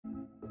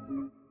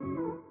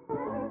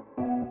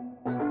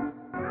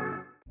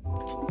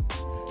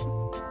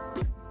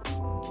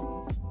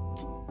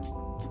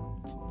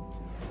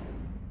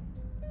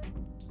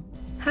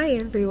Hi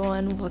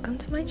everyone, welcome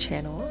to my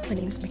channel. My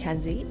name is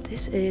Mackenzie.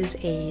 This is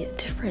a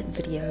different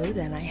video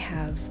than I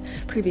have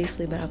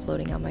previously been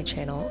uploading on my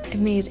channel. I've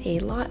made a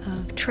lot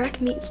of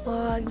track meet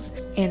vlogs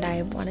and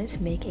I wanted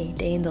to make a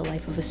day in the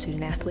life of a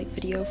student athlete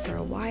video for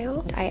a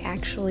while. I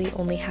actually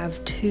only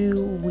have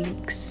 2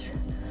 weeks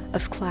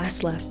of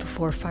class left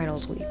before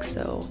finals week,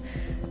 so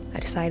I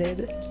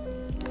decided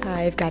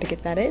I've got to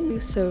get that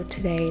in. So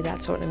today,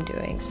 that's what I'm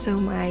doing. So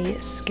my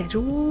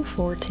schedule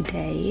for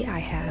today, I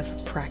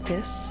have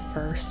practice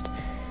first,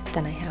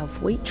 then I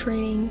have weight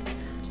training,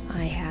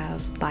 I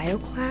have bio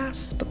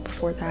class, but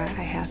before that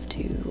I have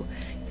to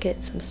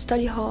get some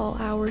study hall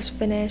hours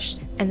finished,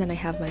 and then I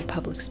have my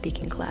public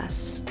speaking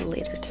class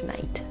later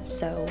tonight.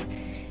 So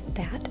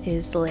that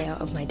is the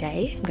layout of my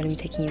day. I'm going to be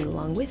taking you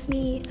along with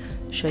me,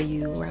 show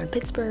you around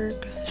Pittsburgh,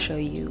 show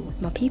you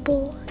my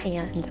people,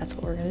 and that's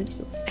what we're going to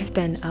do. I've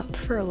been up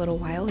for a little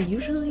while.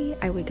 Usually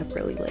I wake up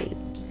really late,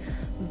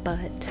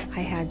 but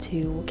I had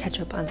to catch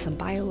up on some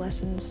bio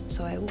lessons,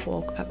 so I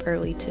woke up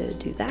early to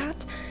do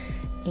that,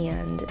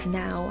 and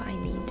now I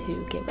need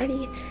to get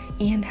ready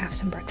and have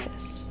some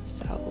breakfast.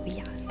 So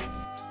yeah.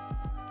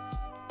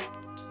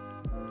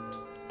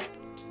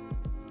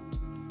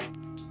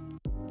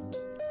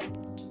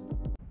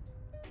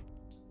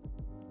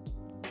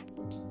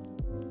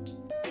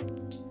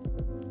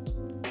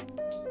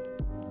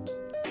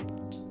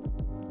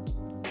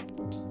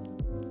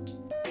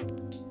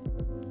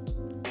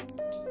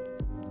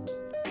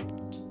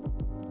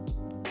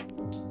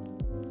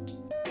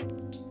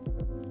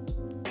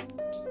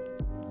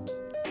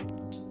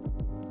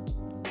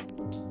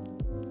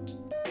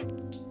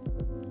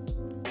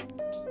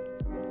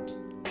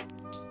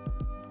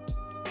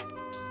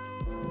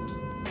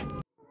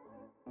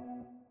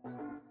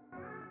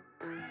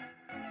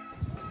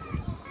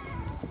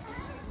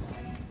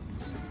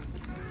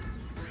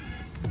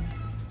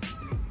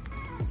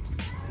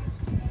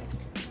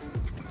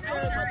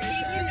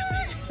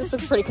 This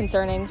looks pretty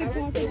concerning. A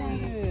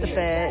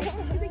bit.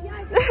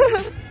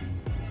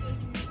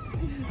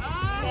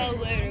 Well,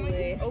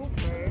 literally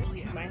over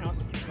my house.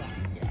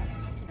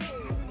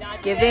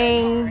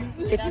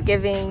 It's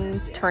giving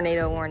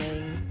tornado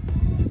warning.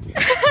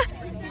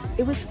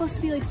 It was supposed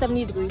to be like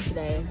 70 degrees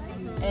today,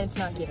 and it's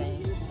not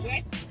giving.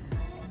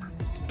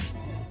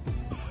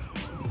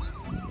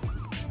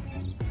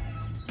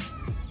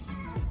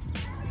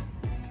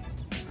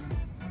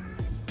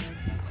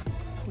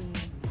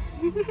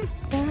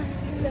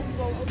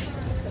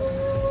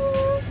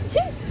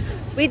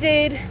 We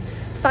did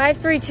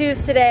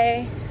 5-3-2s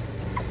today.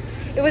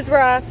 It was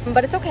rough,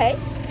 but it's okay.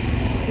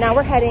 Now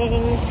we're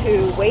heading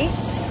to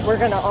weights. We're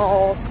gonna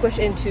all squish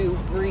into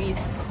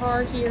Bree's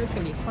car here. It's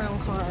gonna be a clown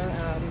car,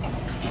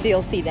 so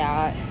you'll see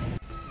that.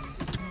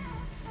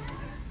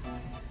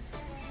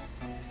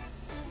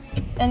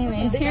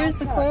 Anyways, here's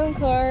the clown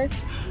car.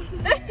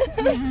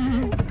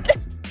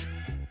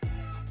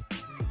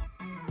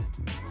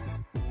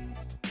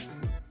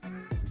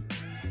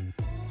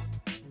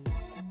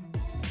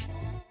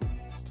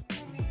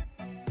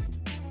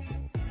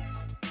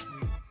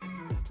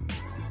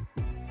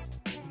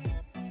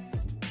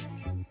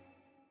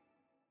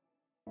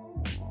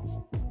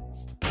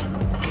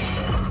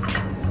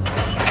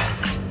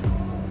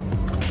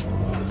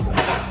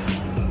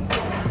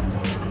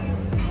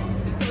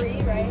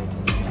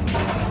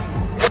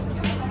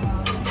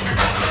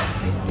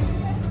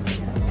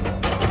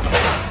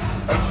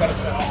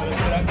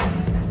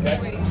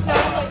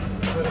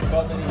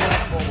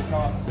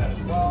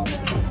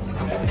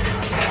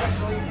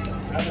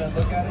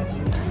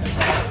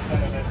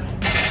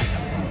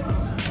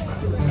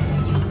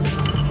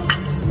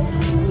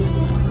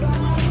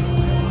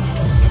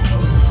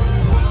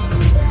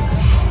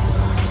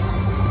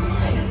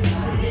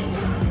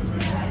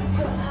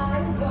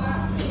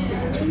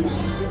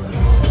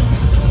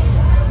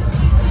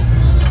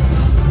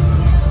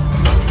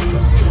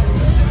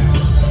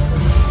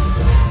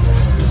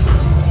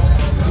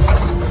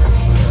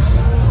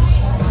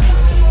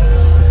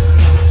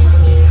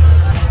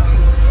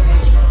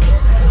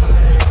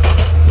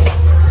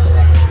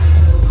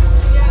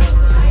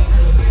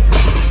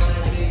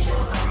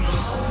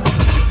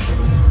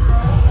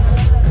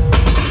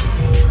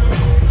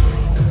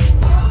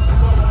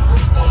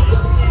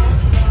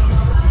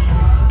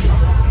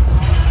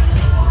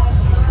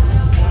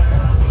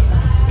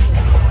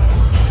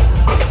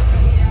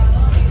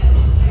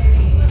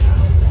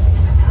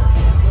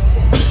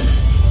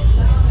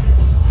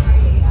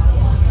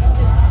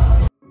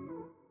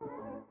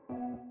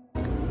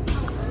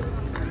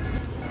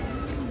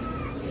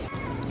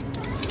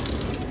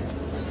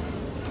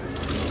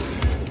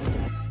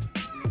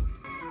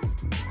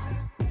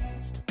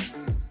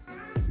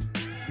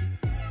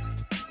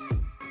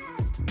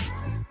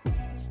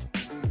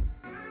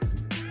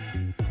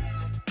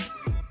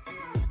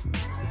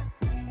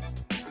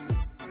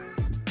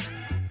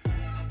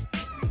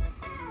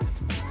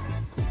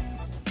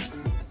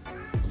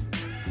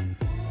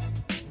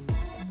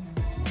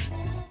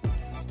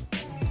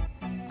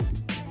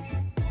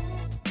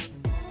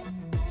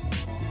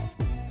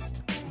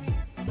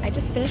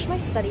 just finished my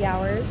study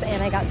hours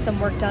and I got some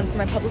work done for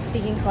my public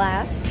speaking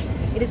class.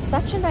 It is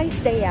such a nice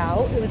day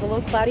out. It was a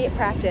little cloudy at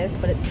practice,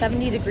 but it's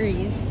 70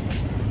 degrees.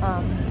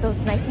 So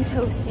it's nice and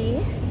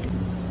toasty.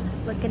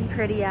 Looking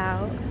pretty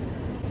out.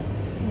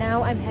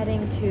 Now I'm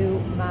heading to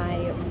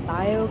my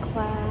bio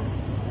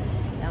class.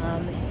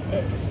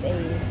 It's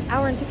an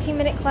hour and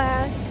 15-minute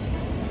class.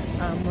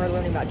 We're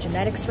learning about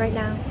genetics right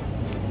now.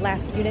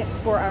 Last unit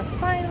for our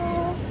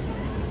final.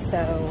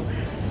 So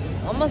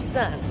almost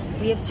done.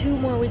 We have 2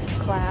 more weeks of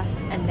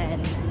class and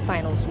then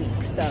finals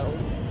week. So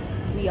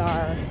we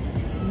are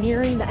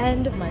nearing the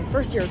end of my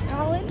first year of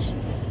college.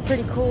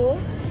 Pretty cool.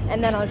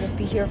 And then I'll just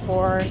be here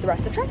for the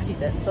rest of track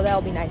season. So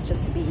that'll be nice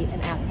just to be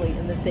an athlete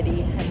in the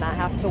city and not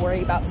have to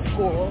worry about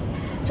school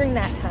during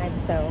that time.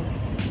 So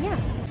yeah.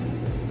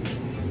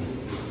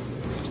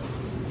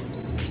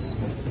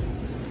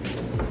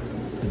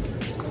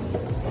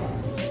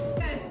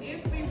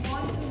 If we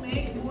want to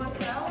make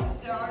hotels,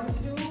 there are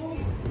 2.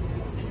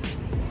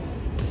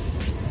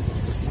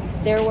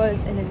 There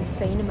was an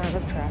insane amount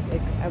of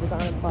traffic. I was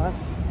on a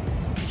bus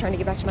just trying to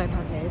get back to my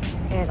apartment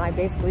and I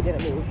basically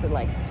didn't move for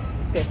like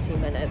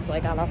 15 minutes. So I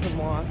got off and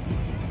walked.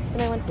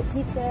 And I went to get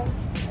pizza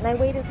and I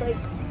waited like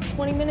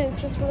 20 minutes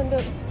just for them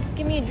to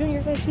give me a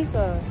junior size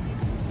pizza.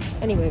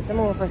 Anyways, I'm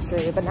a little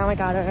frustrated, but now I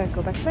gotta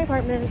go back to my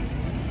apartment,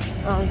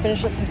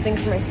 finish up some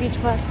things for my speech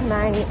class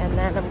tonight, and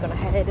then I'm gonna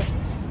head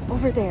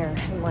over there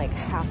in like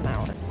half an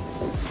hour.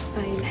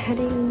 I'm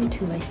heading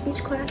to my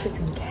speech class. It's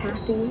in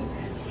Cathy.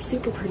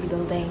 Super pretty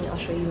building. I'll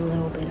show you a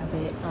little bit of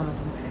it.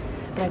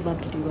 But I'd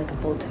love to do like a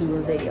full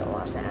tour video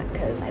on that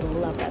because I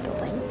love that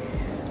building.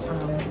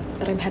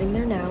 But I'm heading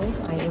there now.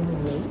 I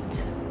am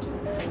late,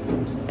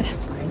 but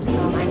that's fine.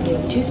 I'm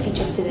giving 2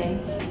 speeches today.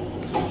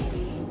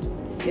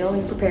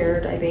 Feeling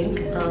prepared, I think.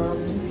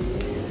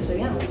 So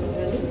yeah, that's what I'm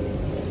gonna do.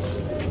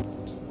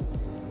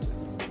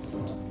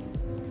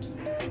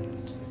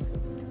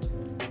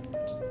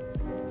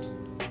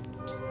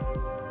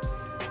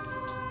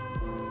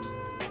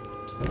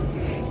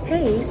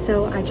 Hey,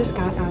 so I just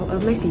got out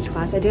of my speech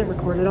class. I didn't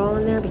record it all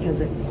in there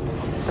because it's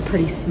a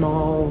pretty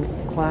small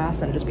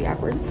class and it'd just be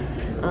awkward.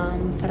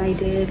 But I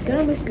did good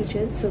on my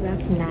speeches, so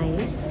that's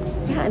nice.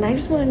 Yeah, and I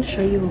just wanted to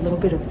show you a little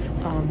bit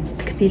of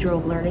the Cathedral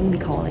of Learning. We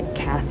call it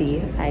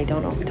Cathy. I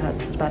don't know if we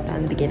talked about that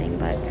in the beginning,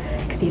 but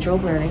Cathedral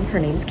of Learning, her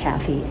name's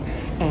Cathy,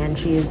 and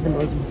she is the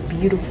most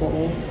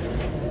beautiful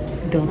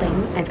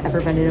building I've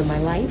ever been in my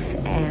life,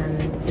 and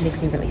it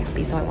makes me really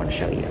happy, so I want to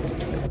show you.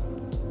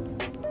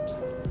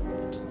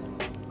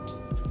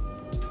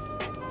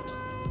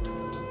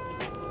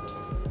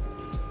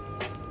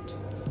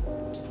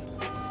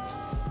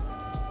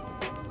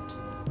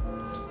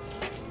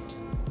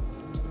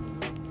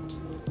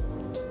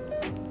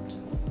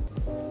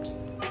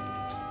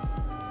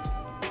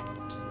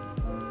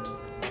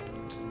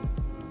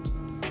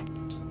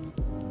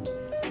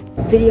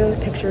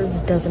 Videos, pictures,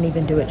 doesn't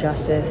even do it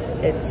justice.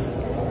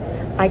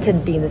 I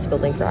could be in this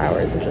building for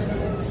hours and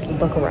just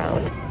look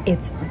around.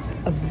 It's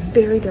a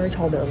very, very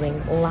tall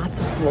building, lots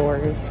of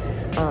floors.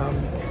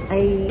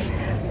 I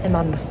am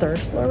on the 3rd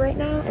floor right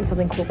now, and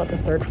something cool about the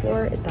 3rd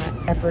floor is that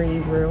every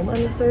room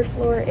on the 3rd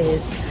floor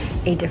is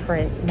a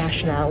different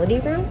nationality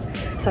room.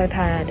 So I've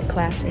had a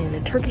class in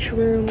a Turkish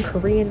room,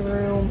 Korean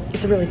room.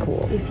 It's really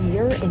cool. If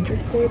you're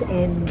interested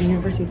in the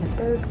University of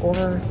Pittsburgh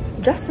or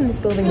just in this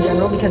building in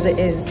general, because it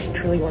is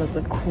truly one of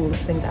the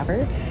coolest things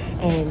ever,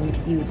 and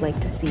you'd like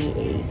to see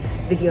a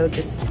video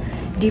just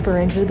deeper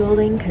into the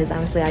building, because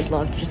honestly I'd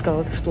love to just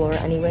go explore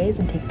anyways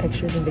and take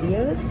pictures and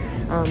videos,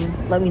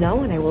 let me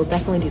know and I will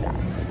definitely do that.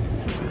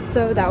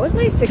 So that was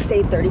my 6 to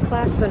 8:30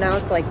 class, so now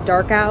it's like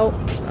dark out.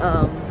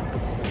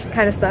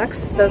 Kind of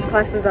sucks. Those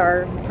classes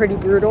are pretty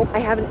brutal. I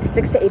have a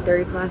 6 to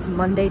 8:30 class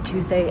Monday,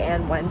 Tuesday,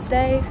 and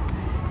Wednesday,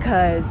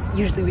 because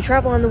usually we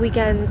travel on the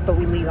weekends, but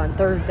we leave on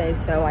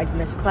Thursdays, so I'd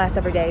miss class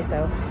every day,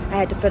 so I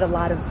had to fit a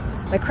lot of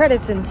my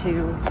credits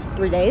into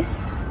 3 days.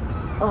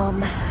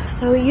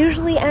 So it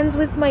usually ends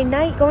with my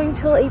night going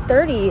till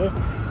 8:30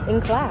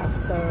 in class,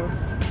 so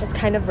it's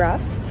kind of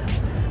rough.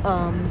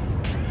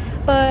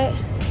 But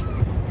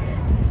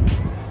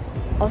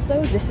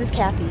also, this is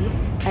Cathy.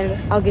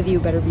 I'll give you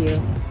a better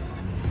view.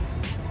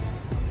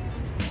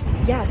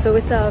 Yeah, so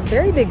it's a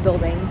very big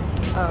building,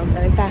 and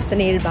I'm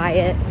fascinated by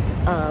it.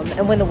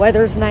 And when the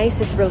weather's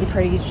nice, it's really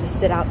pretty to just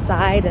sit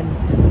outside and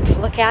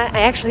look at.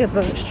 I actually have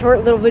a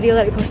short little video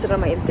that I posted on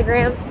my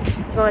Instagram. If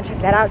you want to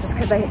check that out, just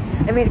because I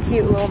made a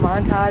cute little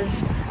montage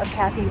of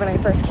Cathy when I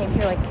first came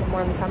here, like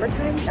more in the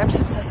summertime. I'm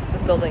just obsessed with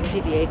this building,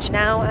 TBH.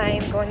 Now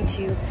I'm going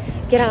to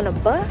get on a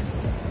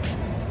bus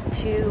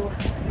to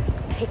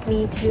take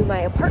me to my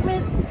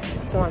apartment,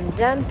 so I'm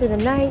done for the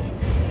night.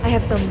 I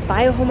have some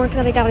bio homework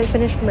that I gotta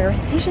finish for my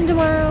recitation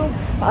tomorrow,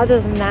 but other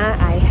than that,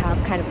 I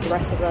have kind of the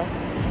rest of the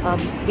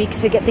week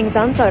to get things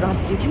done, so I don't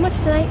have to do too much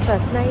tonight, so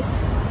that's nice.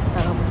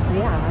 So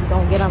yeah, I'm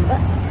gonna get on the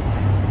bus.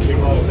 Take a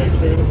lot of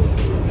pictures,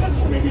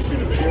 maybe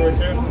shoot a video or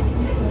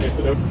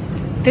 2.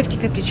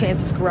 50-50 chance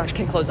this garage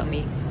can close on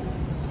me.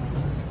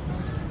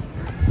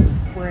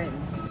 We're in.